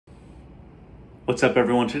What's up,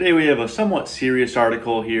 everyone? Today we have a somewhat serious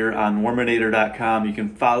article here on Wormanator.com. You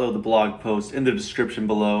can follow the blog post in the description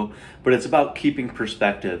below, but it's about keeping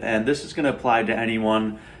perspective. And this is going to apply to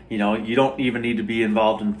anyone. You don't even need to be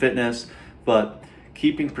involved in fitness, but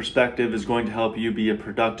keeping perspective is going to help you be a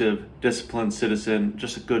productive, disciplined citizen,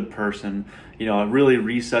 just a good person. It really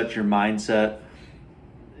resets your mindset.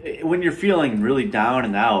 When you're feeling really down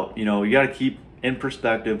and out, you got to keep in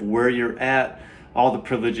perspective where you're at, all the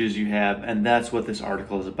privileges you have, and that's what this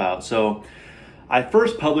article is about. So I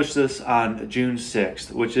first published this on June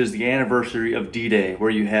 6th, which is the anniversary of D-Day, where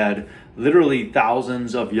you had literally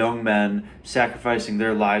thousands of young men sacrificing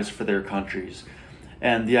their lives for their countries.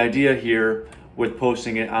 And the idea here with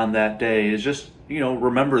posting it on that day is just,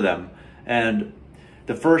 remember them. And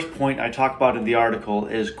the first point I talk about in the article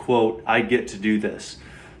is, quote, "I get to do this."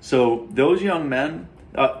 So those young men,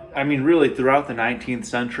 really throughout the 19th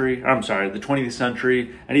century, the 20th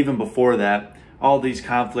century, and even before that, all these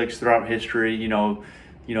conflicts throughout history,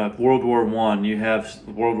 World War I, you have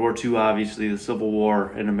World War II, obviously, the Civil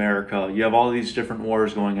War in America. You have all these different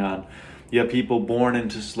wars going on. You have people born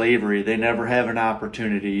into slavery. They never have an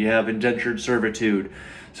opportunity. You have indentured servitude.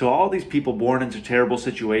 So all these people born into terrible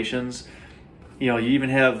situations, you even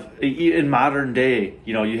have, in modern day,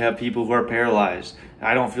 you have people who are paralyzed.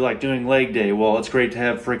 I don't feel like doing leg day. Well, it's great to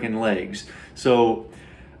have freaking legs. So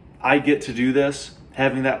I get to do this,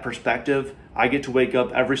 having that perspective. I get to wake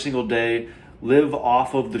up every single day, live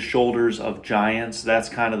off of the shoulders of giants. That's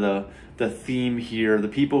kind of the theme here. The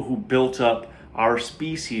people who built up our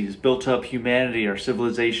species, built up humanity, our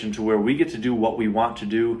civilization, to where we get to do what we want to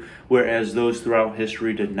do, whereas those throughout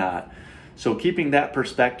history did not. So keeping that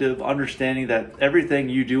perspective, understanding that everything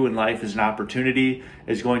you do in life is an opportunity,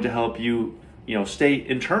 is going to help you, stay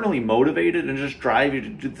internally motivated and just drive you to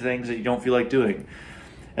do the things that you don't feel like doing.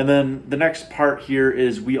 And then the next part here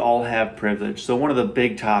is we all have privilege. So one of the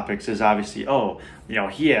big topics is obviously,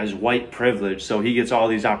 he has white privilege, so he gets all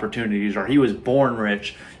these opportunities, or he was born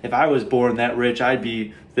rich. If I was born that rich, I'd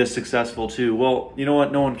be this successful too. Well, you know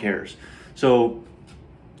what? No one cares. So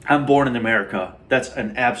I'm born in America. That's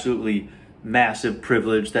an absolutely massive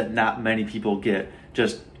privilege that not many people get.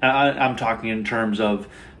 I'm talking in terms of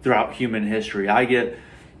throughout human history. I get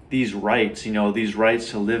these rights, these rights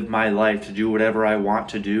to live my life, to do whatever I want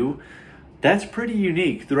to do. That's pretty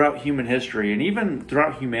unique throughout human history and even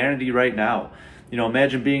throughout humanity right now.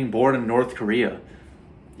 Imagine being born in North Korea.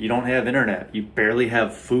 You don't have internet. You barely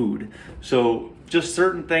have food. So just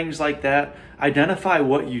certain things like that. Identify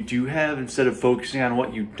what you do have instead of focusing on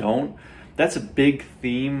what you don't. That's a big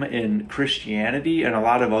theme in Christianity and a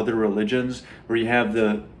lot of other religions, where you have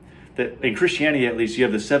in Christianity at least, you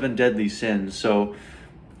have the 7 deadly sins. So,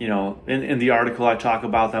 in the article I talk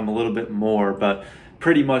about them a little bit more, but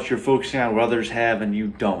pretty much you're focusing on what others have and you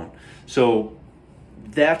don't. So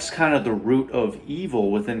that's kind of the root of evil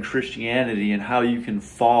within Christianity, and how you can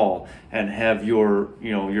fall and have your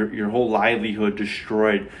whole livelihood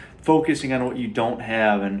destroyed, focusing on what you don't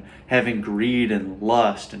have and having greed and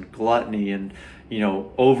lust and gluttony and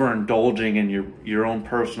overindulging in your own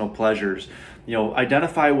personal pleasures.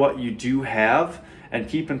 Identify what you do have and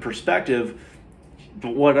keep in perspective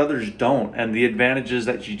what others don't, and the advantages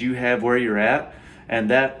that you do have where you're at. And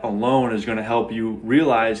that alone is going to help you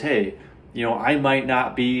realize, hey, I might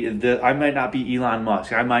not be Elon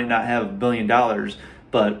Musk. I might not have $1 billion,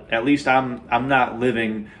 but at least I'm not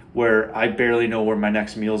living where I barely know where my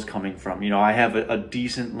next meal is coming from. I have a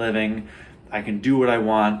decent living. I can do what I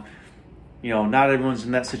want. Not everyone's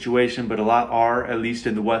in that situation, but a lot are, at least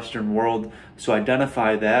in the Western world. So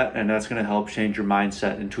identify that, and that's going to help change your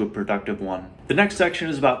mindset into a productive one. The next section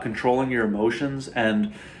is about controlling your emotions,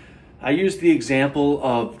 and I use the example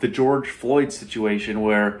of the George Floyd situation,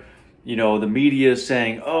 where the media is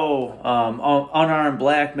saying, unarmed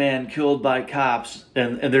black man killed by cops,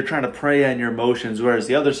 and they're trying to prey on your emotions, whereas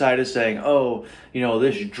the other side is saying,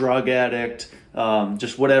 this drug addict,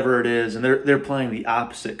 just whatever it is, and they're playing the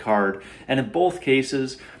opposite card. And in both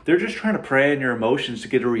cases, they're just trying to prey on your emotions to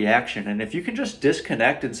get a reaction. And if you can just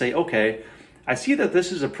disconnect and say, okay, I see that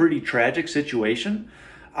this is a pretty tragic situation.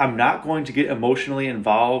 I'm not going to get emotionally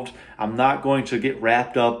involved. I'm not going to get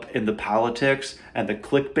wrapped up in the politics and the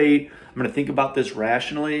clickbait. I'm going to think about this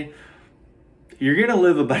rationally. You're going to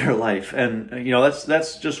live a better life. And,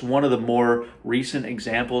 that's just one of the more recent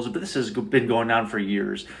examples, but this has been going on for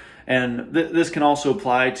years. And this can also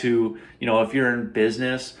apply to, if you're in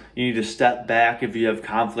business, you need to step back if you have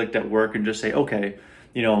conflict at work and just say, okay,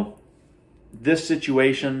 this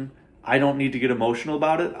situation, I don't need to get emotional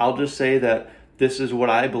about it. I'll just say that this is what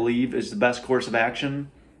I believe is the best course of action,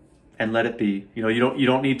 and let it be. You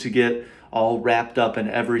don't need to get all wrapped up in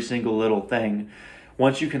every single little thing.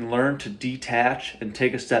 Once you can learn to detach and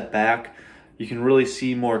take a step back, you can really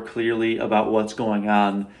see more clearly about what's going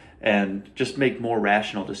on and just make more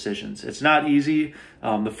rational decisions. It's not easy.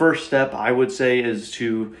 The first step I would say is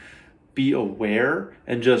to be aware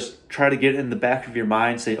and just try to get in the back of your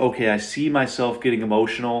mind, say, okay, I see myself getting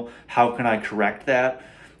emotional. How can I correct that?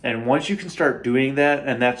 And once you can start doing that,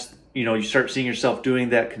 and that's, you start seeing yourself doing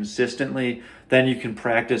that consistently, then you can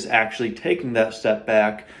practice actually taking that step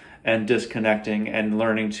back and disconnecting and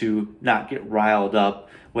learning to not get riled up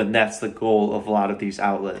when that's the goal of a lot of these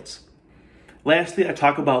outlets. Lastly, I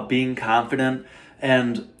talk about being confident,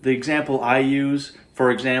 and the example I use,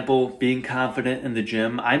 for example, being confident in the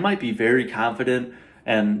gym, I might be very confident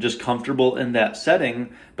and just comfortable in that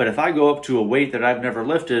setting, but if I go up to a weight that I've never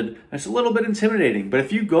lifted, it's a little bit intimidating. But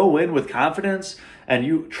if you go in with confidence and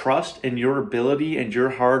you trust in your ability and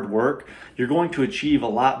your hard work, you're going to achieve a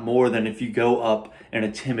lot more than if you go up in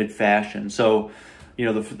a timid fashion. So,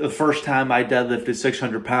 the first time I deadlifted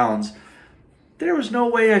 600 pounds, there was no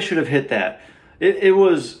way I should have hit that.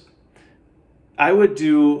 I would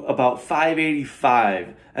do about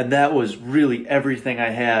 585, and that was really everything I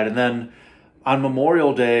had. And then on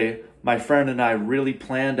Memorial Day, my friend and I really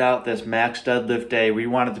planned out this max deadlift day. We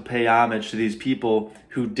wanted to pay homage to these people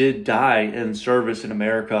who did die in service in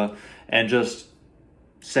America and just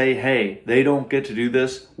say, hey, they don't get to do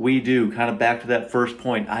this. We do. Kind of back to that first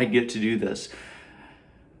point, I get to do this.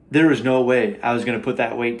 There was no way I was going to put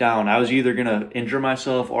that weight down. I was either going to injure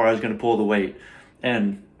myself or I was going to pull the weight.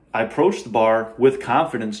 And I approached the bar with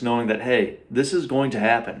confidence, knowing that, hey, this is going to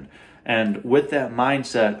happen. And with that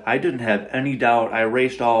mindset, I didn't have any doubt. I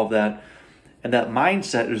erased all of that. And that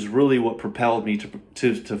mindset is really what propelled me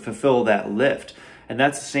to fulfill that lift. And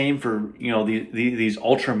that's the same for, these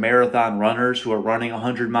ultra marathon runners who are running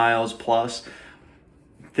 100 miles plus.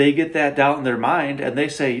 They get that doubt in their mind and they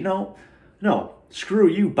say, no, screw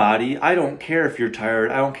you, body. I don't care if you're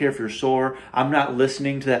tired. I don't care if you're sore. I'm not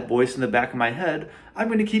listening to that voice in the back of my head. I'm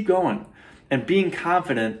going to keep going. And being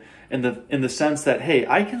confident in the sense that, hey,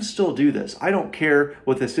 I can still do this. I don't care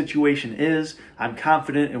what the situation is. I'm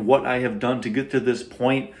confident in what I have done to get to this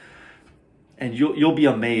point. And you'll be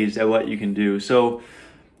amazed at what you can do. So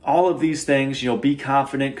all of these things, be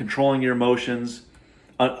confident, controlling your emotions,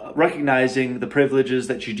 recognizing the privileges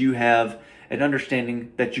that you do have, and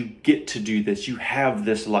understanding that you get to do this. You have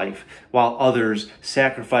this life while others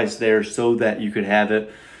sacrifice theirs so that you could have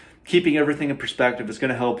it. Keeping everything in perspective is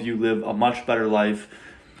going to help you live a much better life.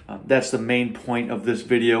 That's the main point of this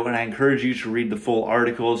video, and I encourage you to read the full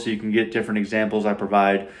article so you can get different examples I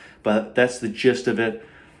provide, but that's the gist of it.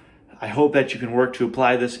 I hope that you can work to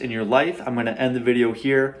apply this in your life. I'm going to end the video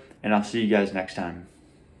here, and I'll see you guys next time.